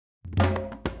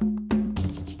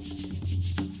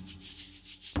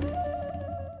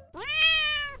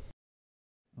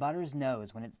Butters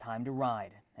knows when it's time to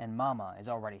ride, and Momma is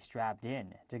already strapped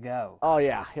in to go. Oh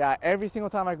yeah, every single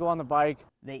time I go on the bike.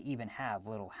 They even have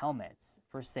little helmets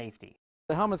for safety.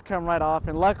 The helmets come right off,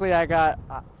 and luckily I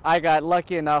got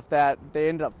lucky enough that they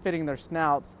ended up fitting their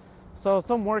snouts. So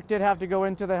some work did have to go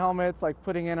into the helmets, like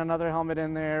putting in another helmet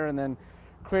in there and then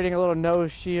creating a little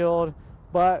nose shield.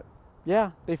 But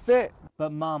yeah, they fit.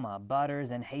 But Momma,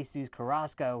 Butters, and Jesus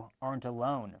Carrasco aren't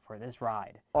alone for this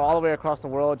ride. All the way across the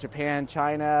world, Japan,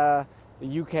 China,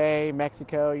 the UK,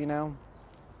 Mexico, you know,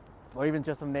 or even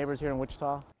just some neighbors here in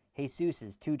Wichita.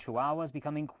 Jesus's two Chihuahuas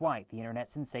becoming quite the internet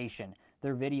sensation.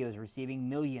 Their videos receiving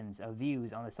millions of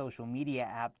views on the social media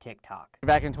app TikTok.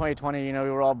 Back in 2020, you know, we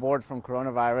were all bored from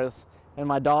coronavirus, and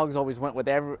my dogs always went with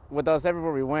us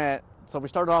everywhere we went. So we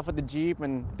started off with the Jeep,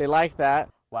 and they liked that.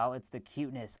 While it's the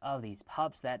cuteness of these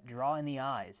pups that draw in the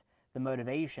eyes, the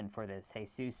motivation for this,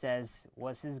 Jesus says,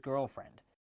 was his girlfriend.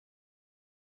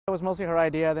 It was mostly her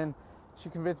idea, then she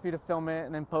convinced me to film it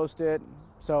and then post it,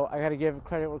 so I gotta give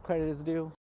credit where credit is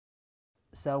due.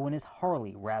 So when his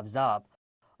Harley revs up,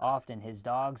 often his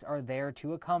dogs are there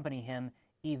to accompany him,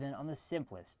 even on the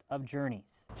simplest of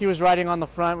journeys. He was riding on the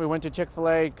front. We went to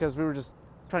Chick-fil-A because we were just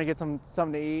trying to get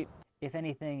something to eat. If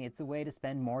anything, it's a way to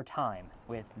spend more time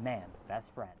with man's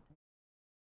best friend.